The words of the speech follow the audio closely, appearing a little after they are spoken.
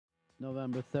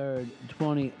November 3rd,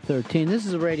 2013. This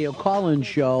is a radio call-in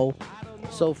show,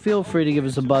 so feel free to give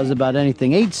us a buzz about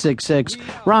anything. 866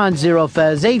 Ron Zero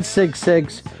Fez.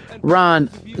 866 Ron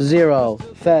Zero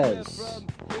Fez.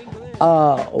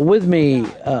 With me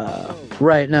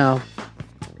right now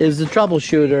is the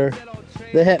troubleshooter,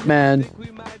 the hitman,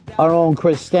 our own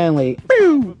Chris Stanley.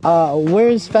 Where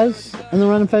is Fez in the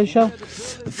Ron and Fez show?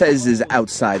 Fez is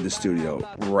outside the studio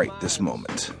right this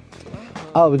moment.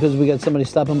 Oh, because we got somebody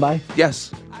stopping by?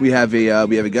 Yes, we have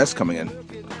a guest coming in.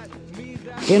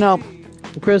 You know,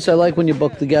 Chris, I like when you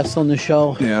book the guests on the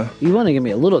show. Yeah. You want to give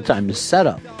me a little time to set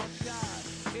up.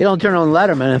 You don't turn on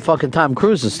Letterman and fucking Tom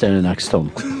Cruise is standing next to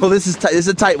him. Well, this is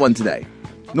a tight one today.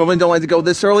 Normally don't like to go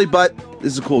this early, but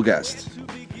this is a cool guest.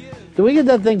 Did we get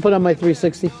that thing put on my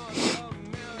 360?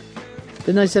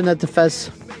 Didn't I send that to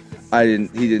Fez? I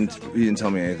didn't. He didn't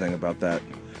tell me anything about that.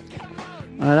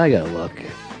 All right, I gotta look.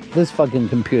 This fucking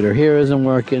computer here isn't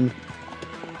working.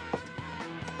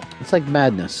 It's like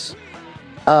madness.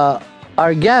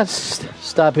 Our guest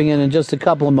stopping in just a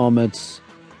couple of moments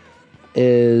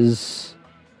is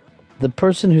the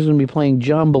person who's going to be playing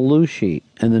John Belushi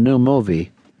in the new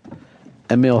movie,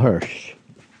 Emile Hirsch.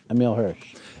 Emile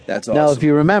Hirsch. That's awesome. Now, if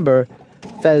you remember,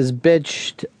 Fez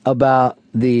bitched about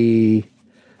the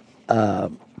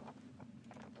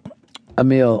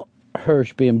Emile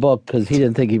Hirsch being booked because he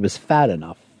didn't think he was fat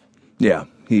enough. Yeah,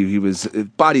 he was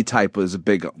body type was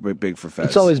big for Fez.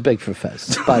 It's always big for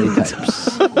Fez. Body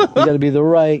types. You got to be the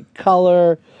right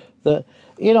color. But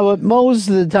most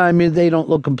of the time they don't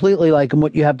look completely like him.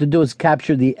 What you have to do is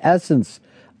capture the essence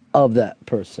of that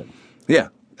person. Yeah,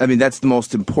 I mean that's the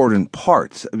most important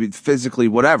part. I mean, physically,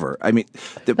 whatever. I mean,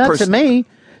 to me,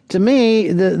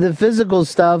 the physical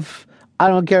stuff I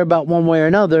don't care about one way or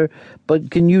another. But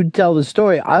can you tell the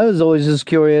story? I was always just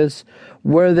curious.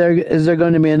 Is there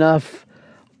going to be enough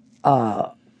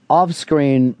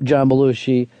off-screen John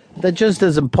Belushi that just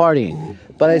isn't partying?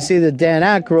 But I see that Dan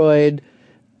Aykroyd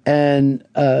and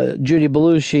Judy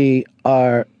Belushi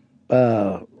are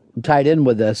tied in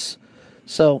with this,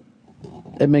 so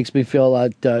it makes me feel a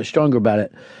lot stronger about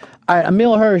it. All right,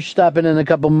 Emile Hirsch stopping in a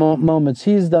couple moments.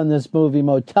 He's done this movie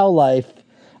Motel Life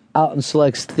out in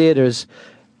select theaters.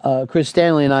 Chris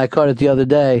Stanley and I caught it the other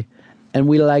day. And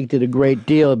we liked it a great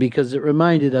deal because it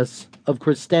reminded us of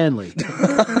Chris Stanley.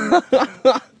 Yeah,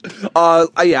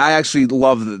 I actually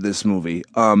love this movie.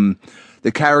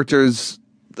 The characters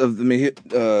of it's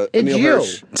Emile you.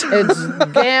 Hirsch. It's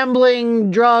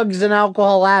gambling, drugs, and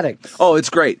alcohol addicts. Oh, it's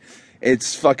great.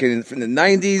 It's fucking from the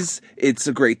 90s. It's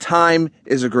a great time.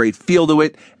 There's a great feel to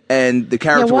it. And the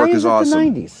character work is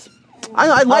awesome. The 90s?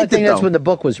 I liked it, though. That's when the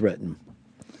book was written.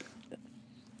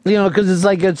 Because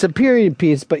it's a period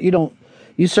piece, but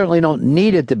you certainly don't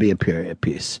need it to be a period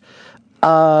piece.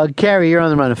 Carrie, you're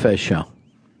on the Ron and Fez show.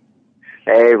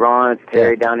 Hey, Ron, it's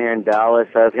Terry down here in Dallas.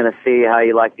 I was going to see how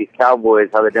you like these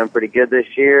Cowboys. How they're doing pretty good this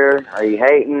year. Are you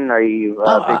hating? Are you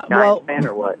a big Giants fan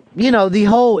or what? The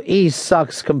whole East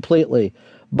sucks completely.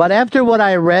 But after what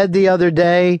I read the other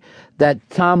day, that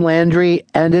Tom Landry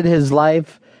ended his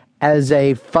life as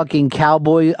a fucking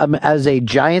Cowboy, as a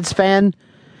Giants fan,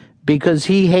 because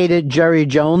he hated Jerry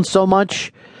Jones so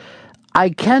much.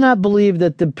 I cannot believe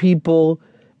that the people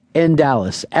in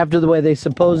Dallas, after the way they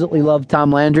supposedly love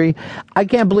Tom Landry, I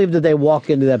can't believe that they walk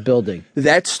into that building.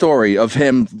 That story of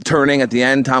him turning at the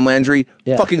end, Tom Landry,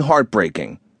 fucking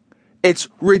heartbreaking. It's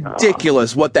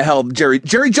ridiculous what the hell Jerry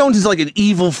Jones is like an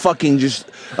evil fucking just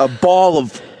a ball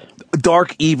of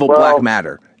dark evil black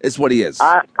matter. Is what he is.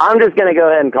 I'm just going to go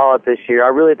ahead and call it this year. I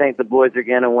really think the boys are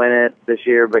going to win it this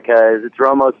year because it's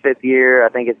Romo's fifth year. I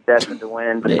think it's destined to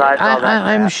win.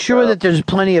 I'm sure that there's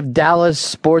plenty of Dallas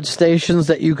sports stations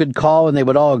that you could call and they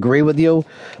would all agree with you.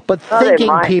 But if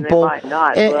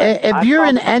you're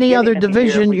in any other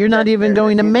division, you're not even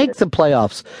going to make the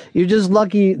playoffs. You're just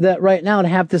lucky that right now, in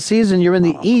half the season, you're in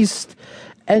the East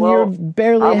and you're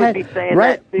barely ahead.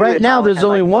 Right now, there's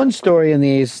only one story in the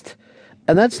East.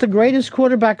 And that's the greatest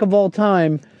quarterback of all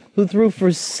time who threw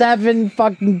for 7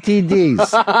 fucking TDs.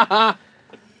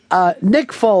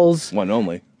 Nick Foles. One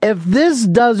only. If this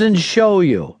doesn't show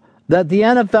you that the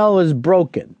NFL is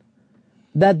broken,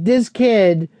 that this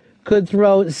kid could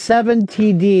throw 7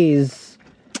 TDs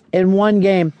in one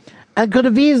game and could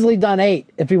have easily done 8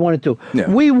 if he wanted to. Yeah.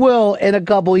 We will, in a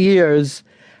couple years,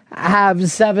 have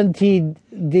 7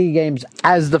 TD games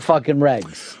as the fucking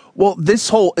regs. Well, this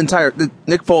whole entire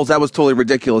Nick Foles, that was totally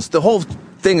ridiculous. The whole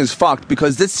thing is fucked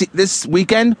because this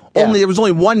weekend there was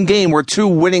only one game where 2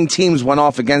 winning teams went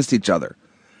off against each other.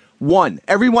 One.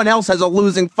 Everyone else has a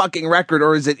losing fucking record,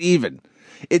 or is it even?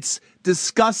 It's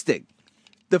disgusting.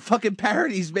 The fucking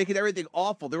parody's making everything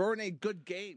awful. There weren't any good games.